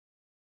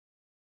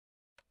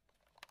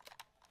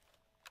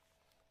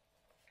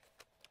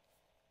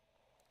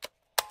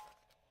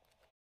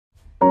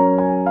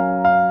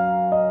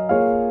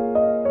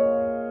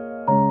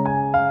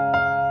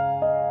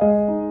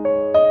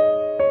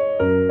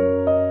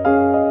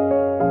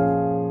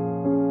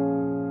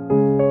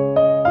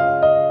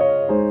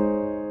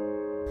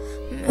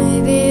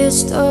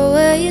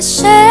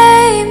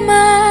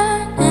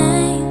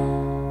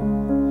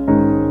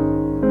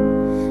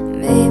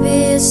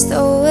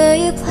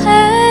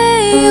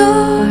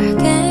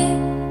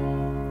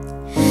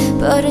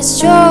it's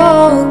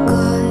so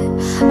good.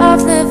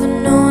 I've never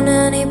known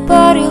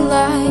anybody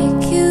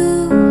like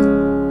you,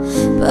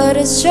 but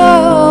it's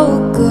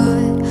so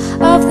good.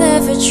 I've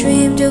never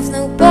dreamed of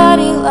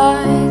nobody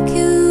like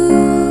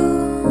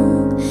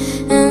you.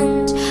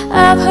 And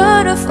I've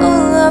heard of a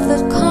love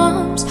that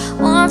comes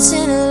once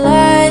in a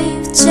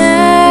lifetime,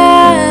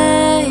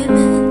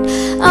 and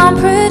I'm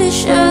pretty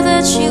sure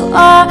that you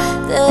are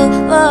the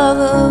love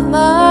of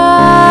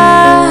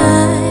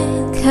mine.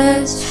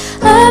 'Cause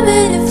I'm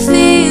in a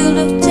field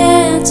of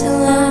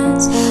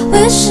dandelions,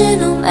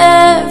 wishing on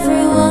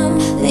everyone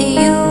that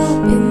you'll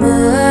be mine,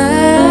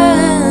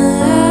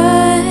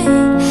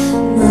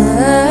 mine.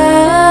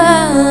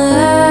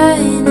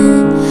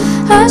 And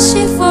I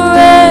see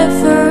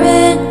forever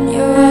in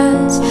your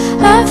eyes.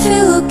 I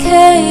feel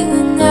okay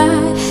when I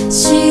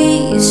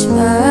see you smile,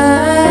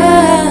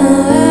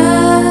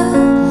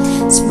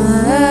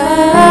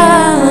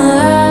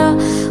 smile.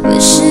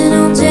 Wishing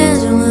on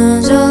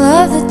dandelions all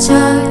of the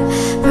time,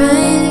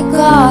 praying to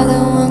God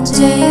that one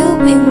day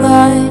you'll be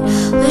mine.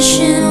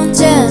 Wishing on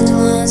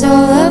dandelions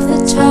all of the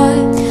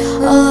time,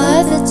 all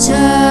of the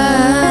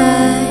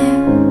time.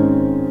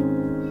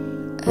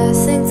 I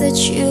think that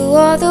you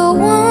are the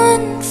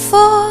one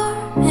for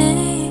me,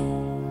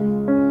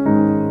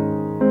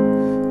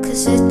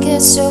 'cause it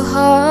gets so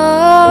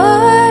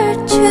hard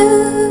to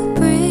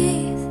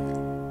breathe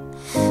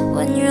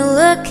when you're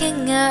looking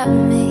at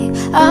me.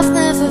 I've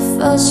never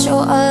felt so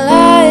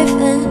alive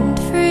and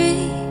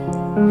free.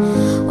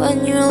 When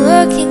you're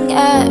looking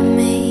at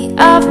me,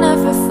 I've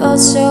never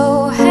felt so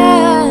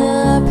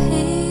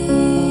happy.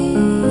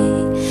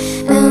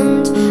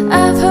 And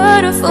I've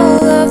heard of a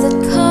love that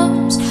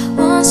comes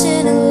once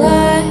in a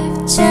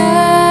lifetime,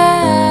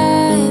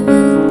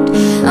 and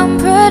I'm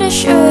pretty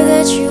sure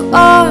that you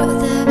are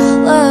the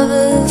love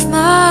of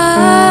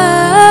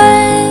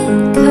mine.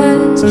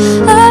 'Cause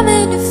I'm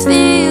in a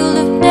field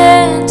of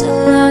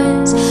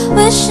dandelions,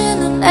 wishing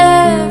on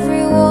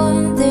everyone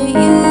that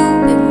you'll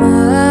be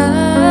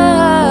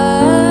mine,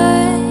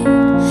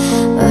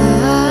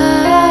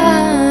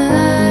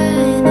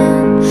 mine. And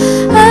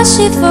I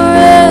see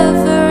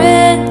forever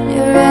in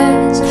your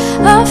eyes.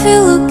 I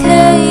feel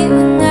okay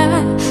when I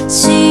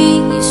see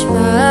you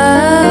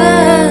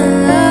smile,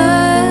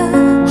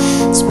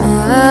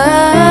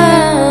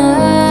 smile.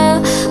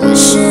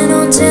 Wishing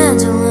on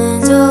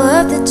dandelions all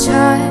of the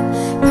time,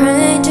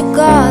 praying to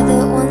God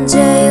that one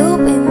day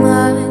you'll be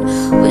mine.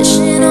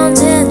 Wishing on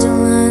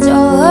dandelions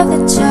all of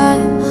the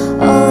time,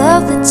 all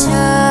of the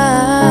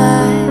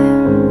time.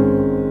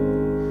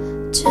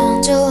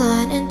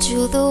 Dandelion, into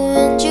the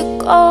wind you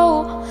go.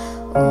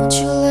 Won't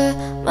you let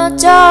my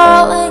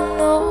darling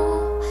know?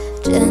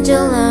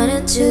 Dandelion,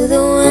 into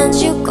the wind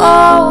you go.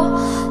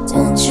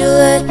 Don't you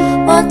let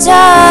my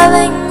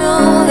darling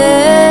know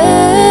that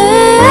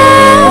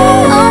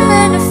I'm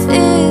in a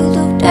field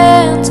of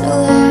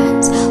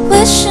dandelions,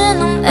 wishing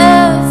on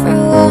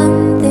everyone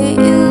that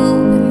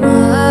you'll be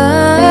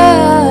mine,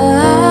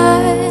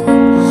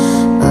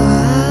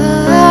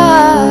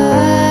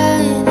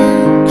 mine.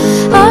 And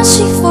I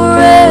see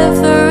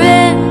forever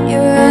in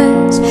your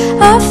eyes.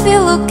 I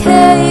feel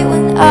okay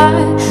when I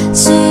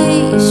see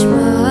you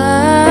smile,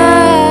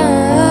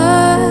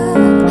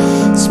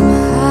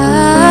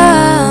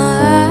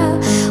 smile.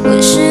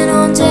 Wishing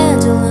on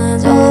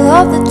dandelions all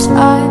of the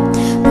time,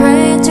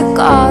 praying to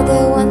God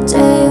that one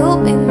day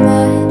you'll be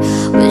mine.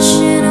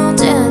 Wishing on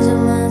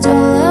dandelions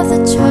all of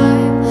the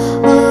time,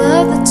 all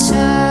of the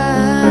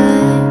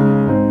time.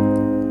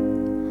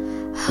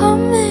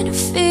 I'm in a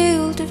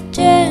field of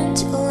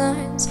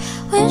dandelions,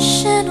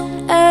 wishing on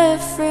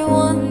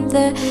everyone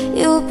that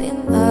you'll be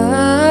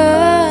mine.